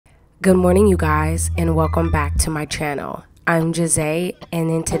Good morning, you guys, and welcome back to my channel. I'm Jose,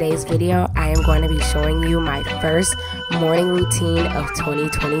 and in today's video, I am going to be showing you my first morning routine of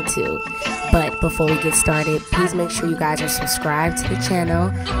 2022. But before we get started, please make sure you guys are subscribed to the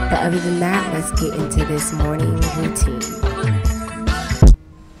channel. But other than that, let's get into this morning routine.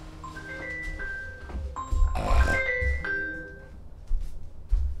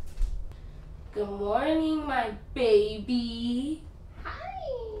 Good morning, my baby.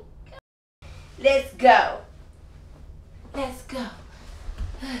 Let's go. Let's go.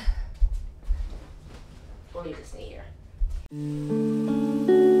 We'll need to stay here.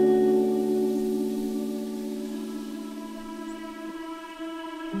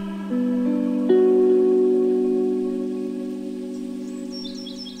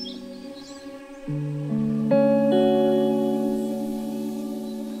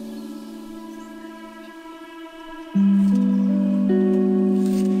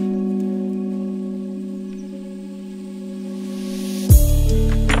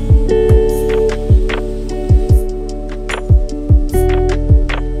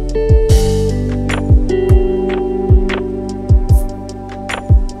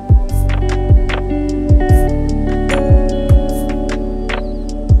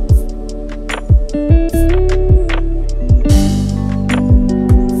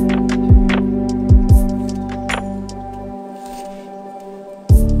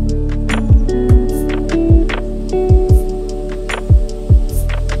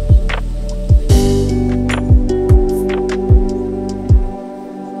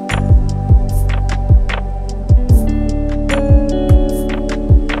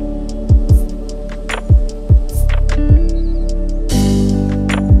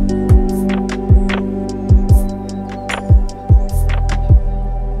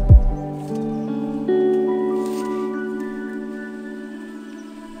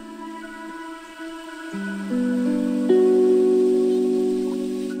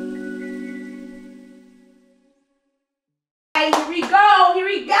 Here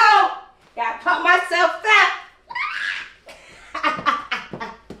we go. Gotta pump myself up.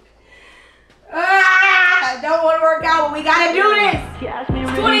 Don't want to work out, but we gotta do this.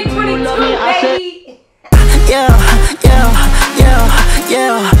 2022, baby. Yeah.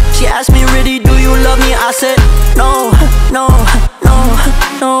 She asked me, really, do you love me? I said, no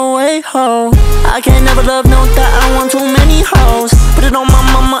way, ho. I can't never love, no, that I want too many hoes. Put it on my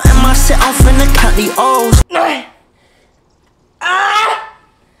mama and my set, I'm finna count the O's.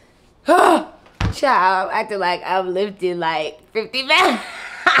 Child, I'm acting like I've lifted like 50 pounds.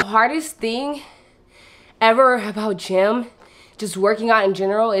 The hardest thing ever about gym, just working out in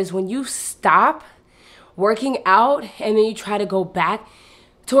general, is when you stop working out and then you try to go back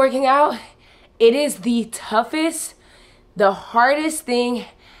to working out. It is the toughest, the hardest thing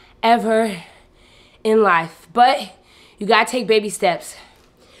ever in life. But you gotta take baby steps.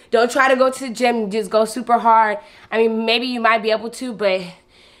 Don't try to go to the gym and just go super hard. I mean, maybe you might be able to, but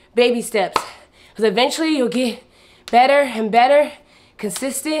baby steps. Because eventually you'll get better and better,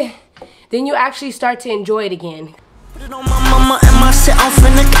 consistent. Then you actually start to enjoy it again. Put it on my mama and my set, I'm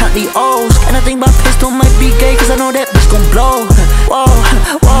finna count the O's. And I think my pistol might be gay, cause I know that bitch gon' blow. Whoa,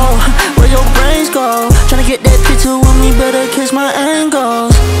 where your brains go? Tryna get that picture with me, better catch my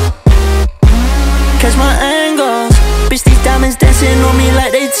angles. Catch my angles. Bitch, these diamonds dancing on me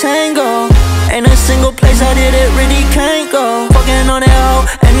like they tango. Ain't a single place I did it really can't go. Fucking on that hoe,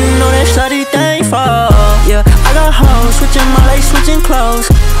 and you know that shawty thankful. Yeah, I got hoes, switching my life, switching clothes.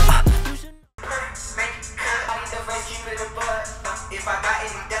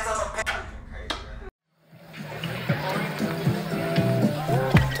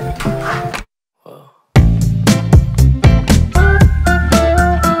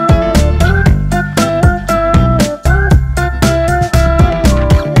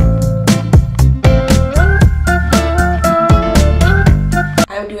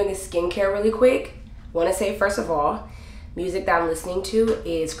 Skincare really quick. Want to say, first of all, music that I'm listening to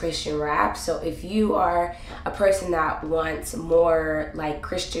is Christian rap. So if you are a person that wants more like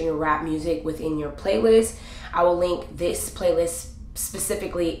Christian rap music within your playlist, I will link this playlist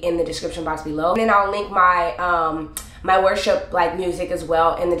specifically in the description box below. And then I'll link my my worship like music as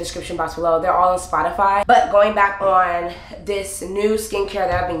well in the description box below. They're all on Spotify. But going back on this new skincare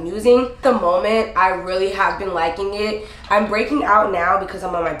that I've been using, at the moment I really have been liking it. I'm breaking out now because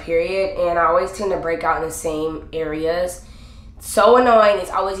I'm on my period, and I always tend to break out in the same areas. So annoying.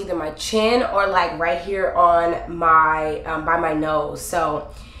 It's always either my chin or like right here on my by my nose.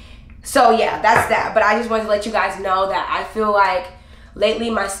 So yeah, that's that. But I just wanted to let you guys know that I feel like lately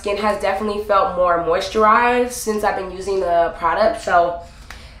my skin has definitely felt more moisturized since I've been using the product. So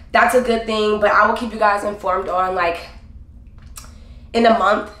that's a good thing. But I will keep you guys informed on like in a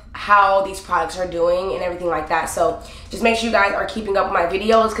month how these products are doing and everything like that. So just make sure you guys are keeping up with my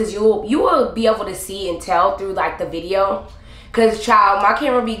videos, because you will be able to see and tell through like the video. Because child, my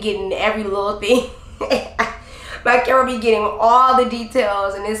camera be getting every little thing. My camera be getting all the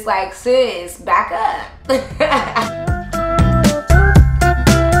details, and it's like, sis, back up.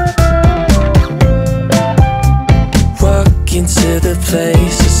 Into the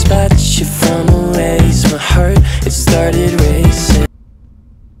place, a spot you from a ways. My heart, it started racing.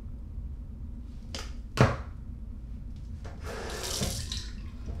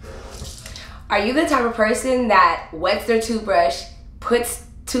 Are you the type of person that wets their toothbrush, puts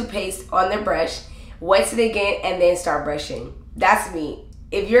toothpaste on their brush, wets it again, and then start brushing? That's me.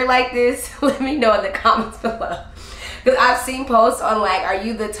 If you're like this, let me know in the comments below. Because I've seen posts on like, are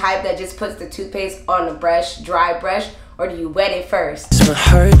you the type that just puts the toothpaste on the brush, dry brush, or do you wet it first? My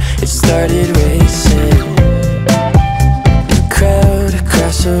heart, it started racing. The crowd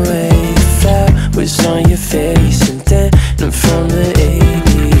across the way, flowers on your face, and then I'm from the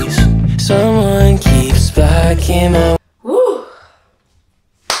 80s. Someone keeps blocking my... Woo!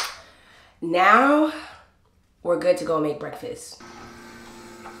 Now, we're good to go make breakfast.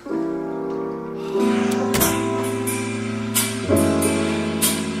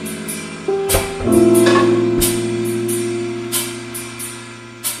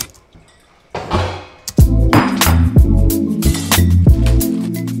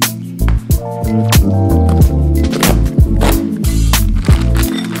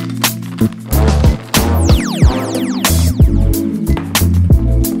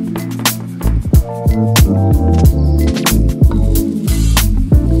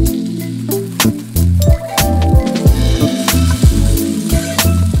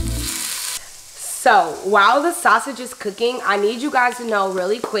 So while the sausage is cooking, I need you guys to know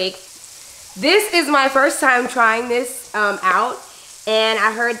really quick, this is my first time trying this out, and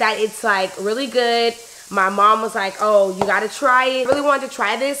I heard that it's like really good. My mom was like, oh, you gotta try it. I really wanted to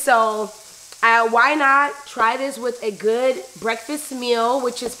try this, so why not try this with a good breakfast meal,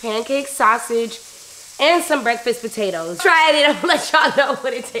 which is pancakes, sausage, and some breakfast potatoes. Try it and I'll let y'all know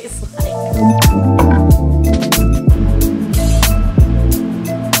what it tastes like.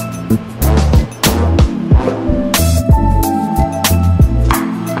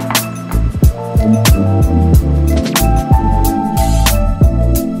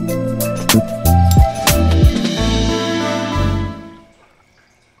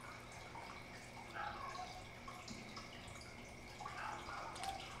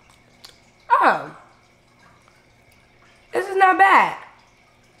 Oh, this is not bad.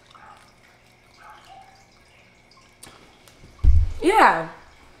 Yeah.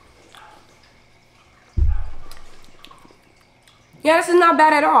 Yeah, this is not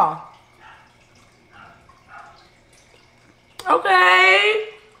bad at all. Okay.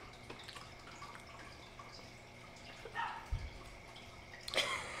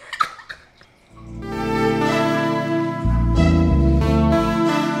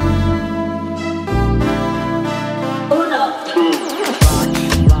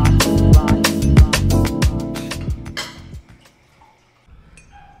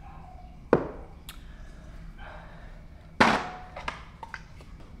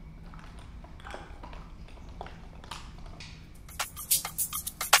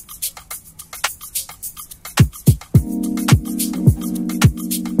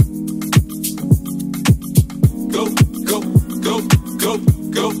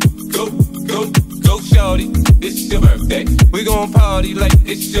 It's your birthday. We gon' party like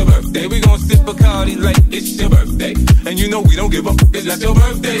it's your birthday. We gon' sip Bacardi like it's your birthday. And you know we don't give up, it's not your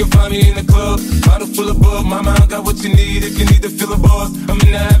birthday. You'll find me in the club, bottle full of bub. My mind got what you need if you need to fill a buzz. I'm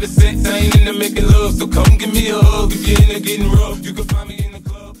in the having sex, I ain't into making love. So come give me a hug if you're into getting rough. You can find me in the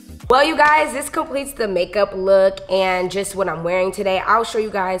club. Well, you guys, this completes the makeup look and just what I'm wearing today. I'll show you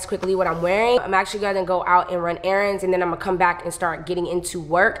guys quickly what I'm wearing. I'm actually gonna go out and run errands, and then I'm gonna come back and start getting into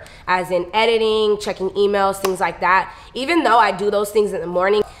work, as in editing, checking emails, things like that. Even though I do those things in the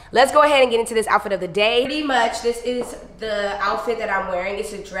morning. Let's go ahead and get into this outfit of the day. Pretty much, this is the outfit that I'm wearing.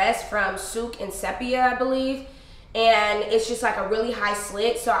 It's a dress from Souk and Sepia, I believe. And it's just like a really high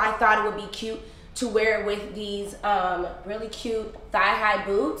slit, so I thought it would be cute to wear it with these really cute thigh-high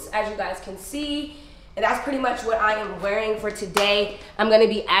boots, as you guys can see. And that's pretty much what I am wearing for today. I'm gonna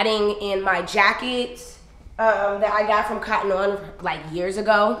be adding in my jackets that I got from Cotton On like years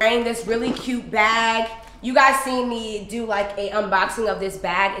ago. Wearing this really cute bag. You guys seen me do like a unboxing of this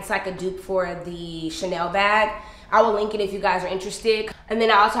bag. It's like a dupe for the Chanel bag. I will link it if you guys are interested. And then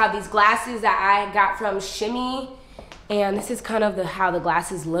I also have these glasses that I got from Shimmy. And this is kind of how the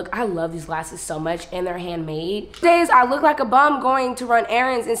glasses look. I love these glasses so much, and they're handmade. Some days I look like a bum going to run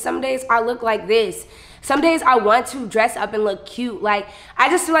errands, and some days I look like this. Some days I want to dress up and look cute. Like, I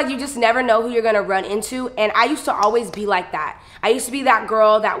just feel like you just never know who you're gonna run into, and I used to always be like that. I used to be that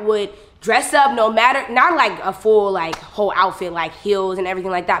girl that would dress up no matter, not like a full like whole outfit, like heels and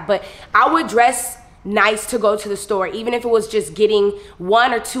everything like that, but I would dress nice to go to the store, even if it was just getting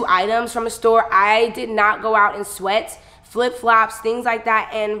 1 or 2 items from a store. I did not go out in sweats, flip-flops, things like that.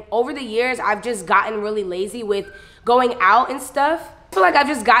 And over the years, I've just gotten really lazy with going out and stuff. I feel like I've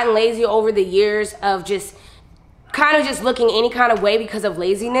just gotten lazy over the years of just kind of just looking any kind of way because of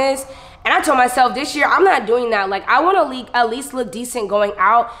laziness. And I told myself this year, I'm not doing that. Like, I want to at least look decent going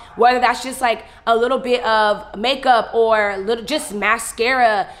out, whether that's just like a little bit of makeup or just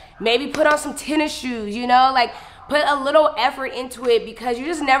mascara, maybe put on some tennis shoes, you know, like put a little effort into it, because you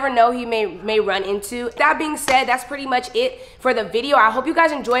just never know who you may run into. That being said, that's pretty much it for the video. I hope you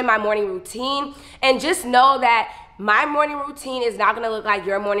guys enjoy my morning routine, and just know that my morning routine is not gonna look like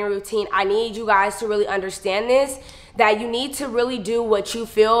your morning routine. I need you guys to really understand this, that you need to really do what you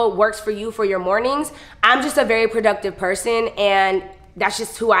feel works for you for your mornings. I'm just a very productive person, and that's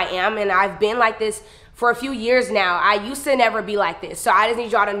just who I am, and I've been like this for a few years now. I used to never be like this, so I just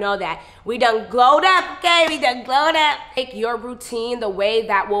need y'all to know that we done glowed up, okay? We done glowed up. Make your routine the way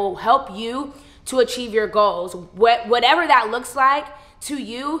that will help you to achieve your goals. Whatever that looks like to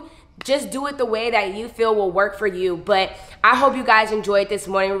you, just do it the way that you feel will work for you. But I hope you guys enjoyed this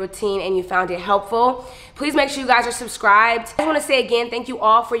morning routine and you found it helpful. Please make sure you guys are subscribed. I want to say again, thank you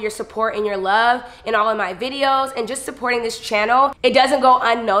all for your support and your love in all of my videos and just supporting this channel. It doesn't go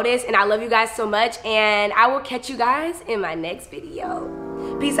unnoticed, and I love you guys so much, and I will catch you guys in my next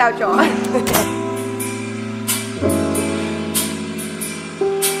video. Peace out, y'all.